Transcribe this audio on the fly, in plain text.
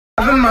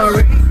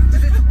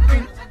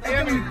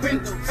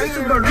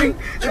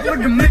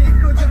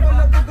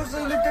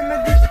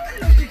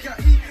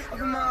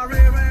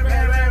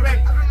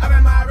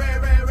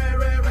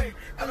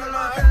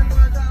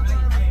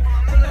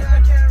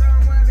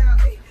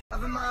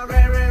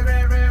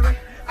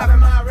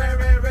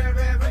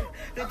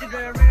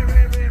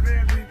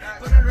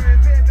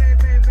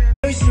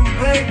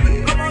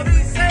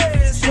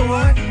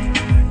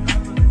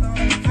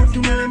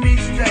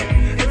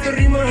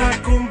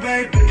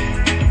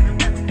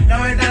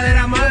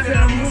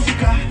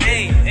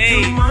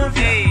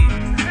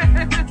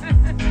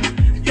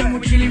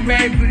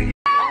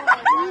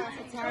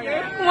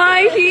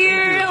My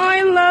here,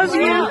 I love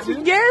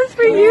you. Yes,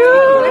 for you.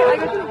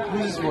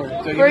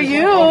 For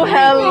you.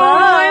 Hello,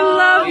 I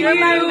love you.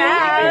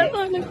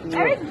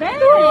 Eric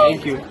Banks.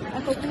 Thank you.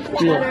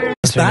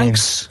 Miss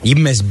Banks? You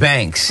miss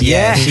Banks.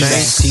 Yeah,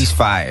 she's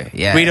fire.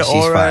 Yeah, Rita she's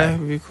Ora fire.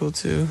 would be cool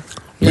too.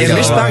 Yeah,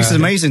 Miss Banks is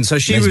amazing. So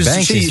she Miss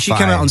Banks is she came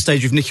fire. out on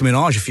stage with Nicki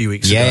Minaj a few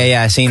weeks ago.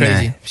 Yeah, I seen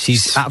Crazy. that.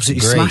 She's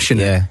absolutely great, smashing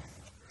it. Yeah.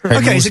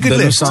 Okay, it's a good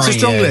list. It's a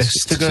strong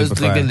list. It's a good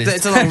list.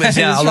 It's a long list.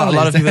 Yeah, a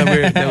lot of people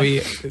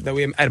that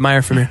we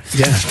admire from here.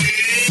 Yeah.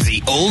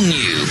 The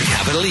all-new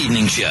Capital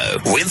Evening Show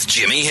with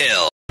Jimmy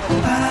Hill.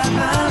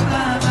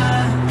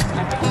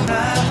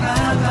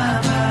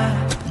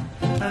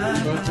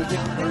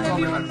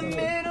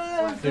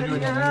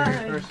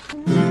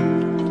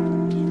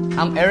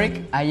 I'm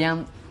Eric. I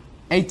am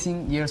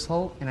 18 years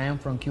old and I am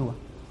from Cuba.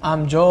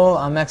 I'm Joel.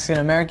 I'm Mexican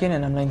American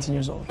and I'm 19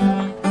 years old.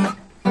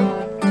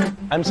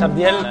 I'm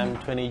Sabdiel. I'm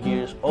 20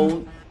 years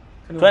old.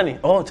 20?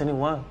 Oh,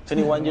 21.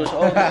 21 years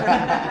old.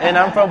 And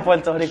I'm from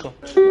Puerto Rico.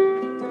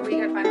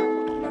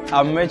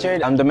 I'm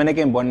Richard. I'm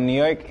Dominican, born in New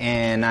York,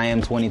 and I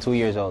am 22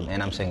 years old,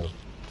 and I'm single.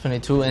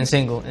 22 and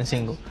single.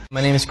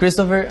 My name is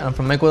Christopher. I'm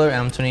from Ecuador and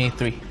I'm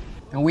 23.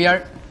 And we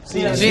are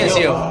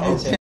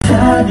Cnco.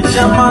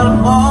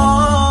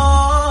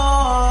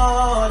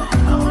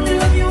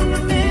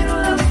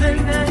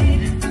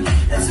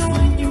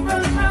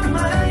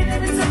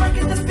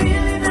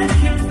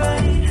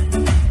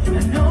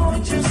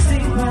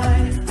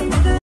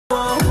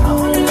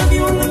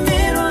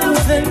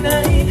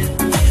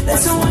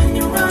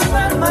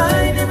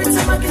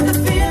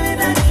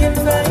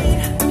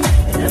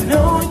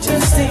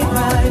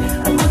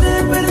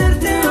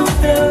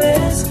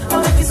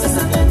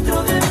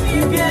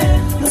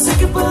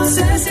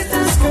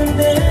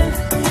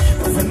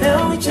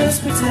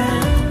 Just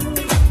pretend.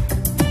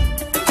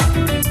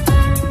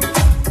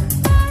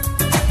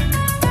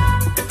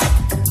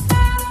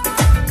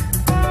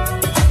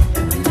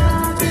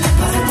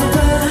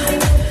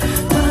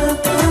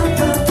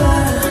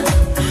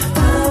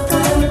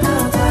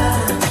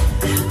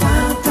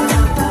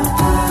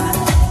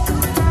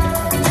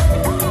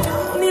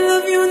 Only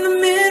love you in the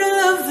middle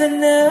of the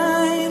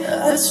night.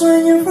 That's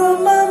when you're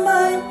on my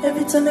mind.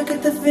 Every time I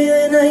get the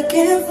feeling I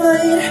can't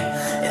fight.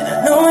 And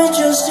I know it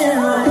just ain't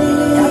right.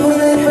 I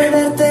wanna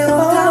perderte